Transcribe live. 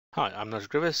Hi, I'm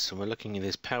Nigelargriffiths and we're looking in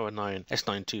this POWER9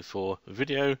 S924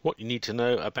 video what you need to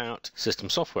know about system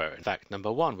software. In fact, number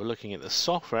one, we're looking at the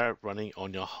software running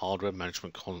on your hardware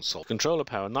management console. To control a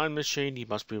POWER9 machine, you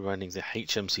must be running the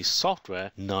HMC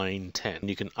Software 910.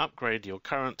 You can upgrade your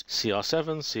current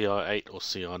CR7, CR8 or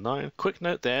CR9. Quick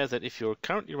note there that if you're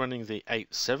currently running the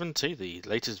 870, the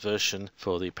latest version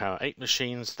for the POWER8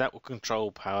 machines, that will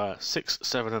control Power 6,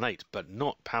 7 and 8, but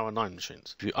not POWER9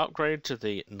 machines. If you upgrade to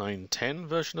the 910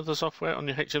 version of the software on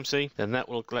your HMC, then that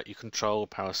will let you control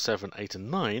Power 7, 8 and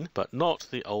 9, but not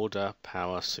the older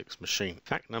Power 6 machine.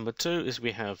 Fact number two is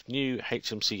we have new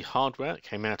HMC hardware that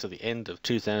came out at the end of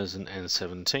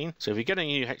 2017. So if you're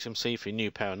getting a new HMC for your new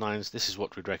Power 9s, this is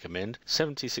what we'd recommend.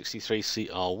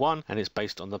 7063CR1, and it's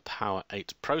based on the Power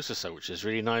 8 processor, which is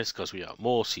really nice because we have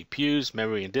more CPUs,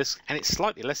 memory and disk, and it's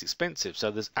slightly less expensive, so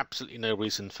there's absolutely no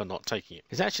reason for not taking it.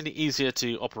 It's actually easier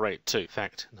to operate too.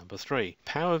 Fact number three,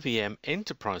 PowerVM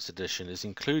Enterprise Edition is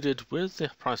included with the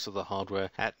price of the hardware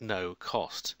at no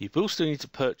cost. You will still need to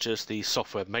purchase the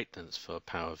software maintenance for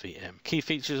PowerVM. Key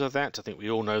features of that, I think we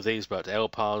all know these, but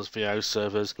LPARs, VIOS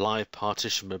servers, live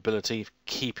partition mobility,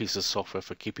 key piece of software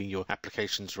for keeping your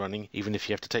applications running even if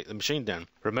you have to take the machine down,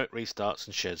 remote restarts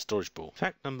and shared storage pool.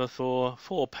 Fact number four,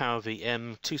 for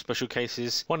PowerVM, two special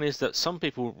cases. One is that some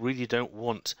people really don't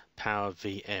want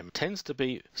PowerVM. It tends to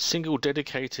be single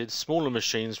dedicated smaller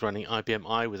machines running IBM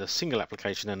I with a single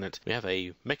application in it. We have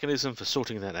a mechanism for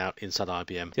sorting that out inside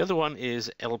IBM. The other one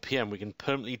is LPM. We can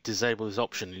permanently disable this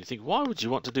option. And you think, why would you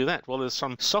want to do that? Well, there's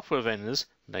some software vendors,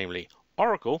 namely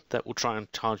Oracle, that will try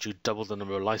and charge you double the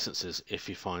number of licenses if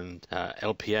you find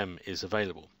LPM is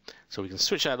available. So we can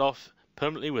switch that off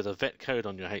permanently with a vet code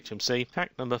on your HMC.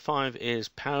 Fact number five is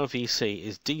PowerVC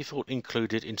is default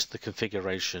included into the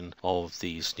configuration of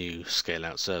these new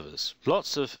scale-out servers.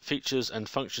 Lots of features and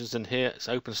functions in here. It's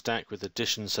OpenStack with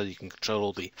additions so you can control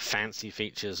all the fancy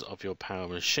features of your Power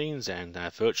machines and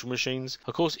virtual machines.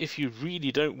 Of course, if you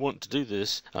really don't want to do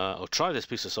this or try this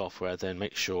piece of software, then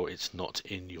make sure it's not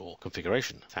in your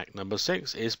configuration. Fact number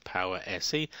six is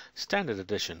PowerSC Standard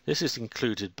Edition. This is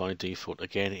included by default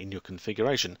again in your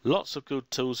configuration. Lots of good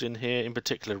tools in here, in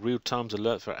particular real-time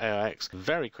alert for AIX,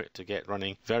 very quick to get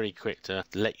running, very quick to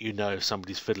let you know if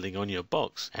somebody's fiddling on your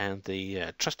box, and the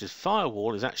trusted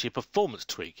firewall is actually a performance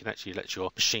tweak. It actually lets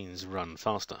your machines run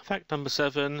faster. Fact number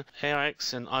seven,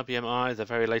 AIX and IBM I, the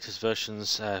very latest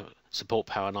versions, support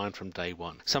POWER9 from day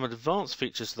one. Some advanced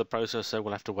features of the processor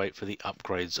will have to wait for the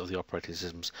upgrades of the operating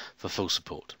systems for full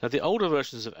support. Now, the older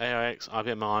versions of AIX,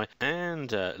 IBM I,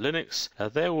 and Linux,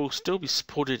 they will still be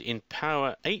supported in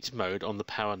Power 8 mode on the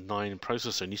POWER9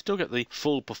 processor, and you still get the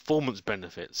full performance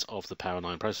benefits of the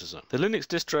POWER9 processor. The Linux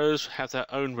distros have their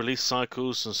own release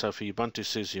cycles, and so for Ubuntu,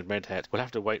 SUSE, and Red Hat, we'll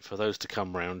have to wait for those to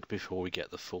come round before we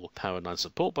get the full POWER9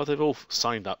 support, but they've all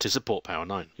signed up to support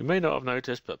POWER9. You may not have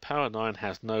noticed, but POWER9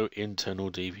 has no internal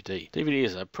DVD. DVD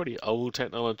is a pretty old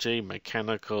technology,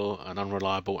 mechanical and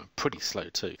unreliable and pretty slow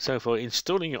too. So for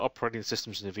installing your operating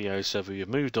systems in the VIOS server, you've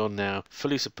moved on now,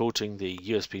 fully supporting the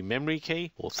USB memory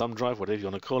key or thumb drive, whatever you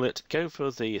want to call it. Go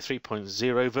for the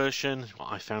 3.0 version.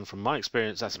 What I found from my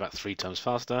experience, that's about 3 times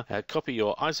faster. Copy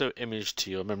your ISO image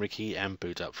to your memory key and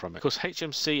boot up from it. Of course,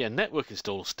 HMC and network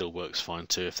install still works fine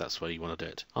too if that's where you want to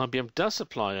do it. IBM does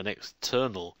supply an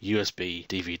external USB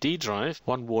DVD drive.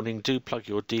 One warning, do plug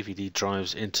your DVD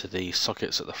drives into the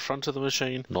sockets at the front of the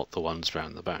machine, not the ones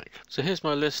round the back. So here's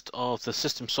my list of the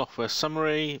system software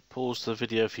summary. Pause the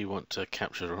video if you want to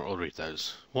capture or read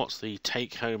those. What's the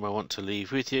take home I want to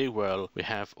leave with you? Well, we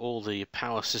have all the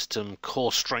power system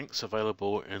core strengths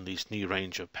available in this new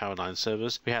range of POWER9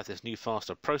 servers. We have this new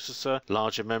faster processor,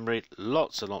 larger memory,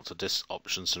 lots and lots of disk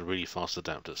options and really fast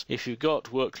adapters. If you've got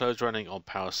workloads running on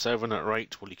Power 7 or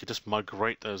 8, well, you could just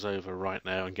migrate those over right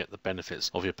now and get the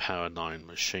benefits of your POWER9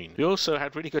 machine. We also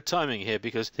had really good timing here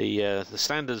because the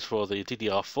standards for the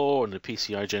DDR4 and the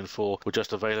PCI Gen 4 were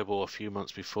just available a few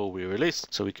months before we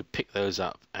released, so we could pick those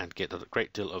up and get a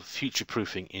great deal of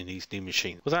future-proofing in these new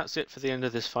machines. Well, that's it for the end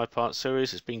of this 5-part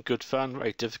series. It's been good fun,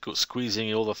 very difficult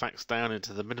squeezing all the facts down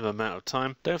into the minimum amount of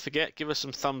time. Don't forget, give us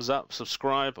some thumbs up,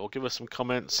 subscribe, or give us some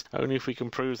comments. Only if we can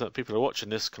prove that people are watching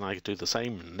this can I do the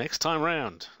same next time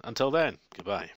round. Until then, goodbye.